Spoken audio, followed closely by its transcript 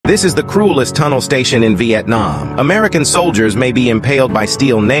This is the cruelest tunnel station in Vietnam. American soldiers may be impaled by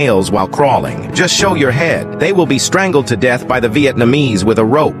steel nails while crawling. Just show your head. They will be strangled to death by the Vietnamese with a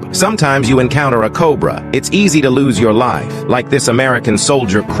rope. Sometimes you encounter a cobra. It's easy to lose your life, like this American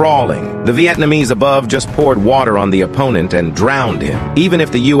soldier crawling. The Vietnamese above just poured water on the opponent and drowned him. Even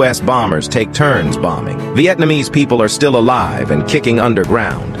if the U.S. bombers take turns bombing, Vietnamese people are still alive and kicking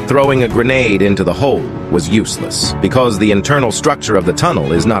underground. Throwing a grenade into the hole was useless, because the internal structure of the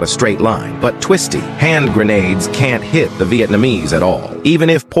tunnel is not a straight line, but twisty. Hand grenades can't hit the Vietnamese at all. Even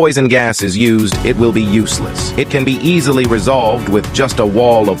if poison gas is used, it will be useless. It can be easily resolved with just a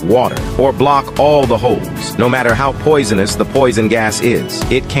wall of water, or block all the holes. No matter how poisonous the poison gas is,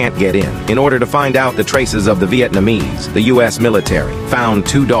 it can't get in. In order to find out the traces of the Vietnamese, the U.S. military found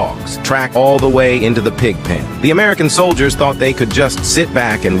 2 dogs, tracked all the way into the pig pen. The American soldiers thought they could just sit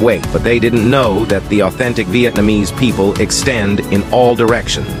back and wait, but they didn't know that the authentic Vietnamese people extend in all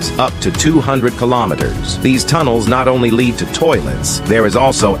directions, up to 200 kilometers. These tunnels not only lead to toilets, there is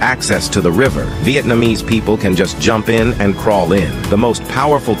also access to the river. Vietnamese people can just jump in and crawl in. The most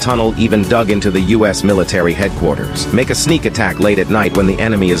powerful tunnel even dug into the U.S. military headquarters. Make a sneak attack late at night when the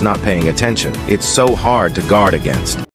enemy is not paying attention. It's so hard to guard against.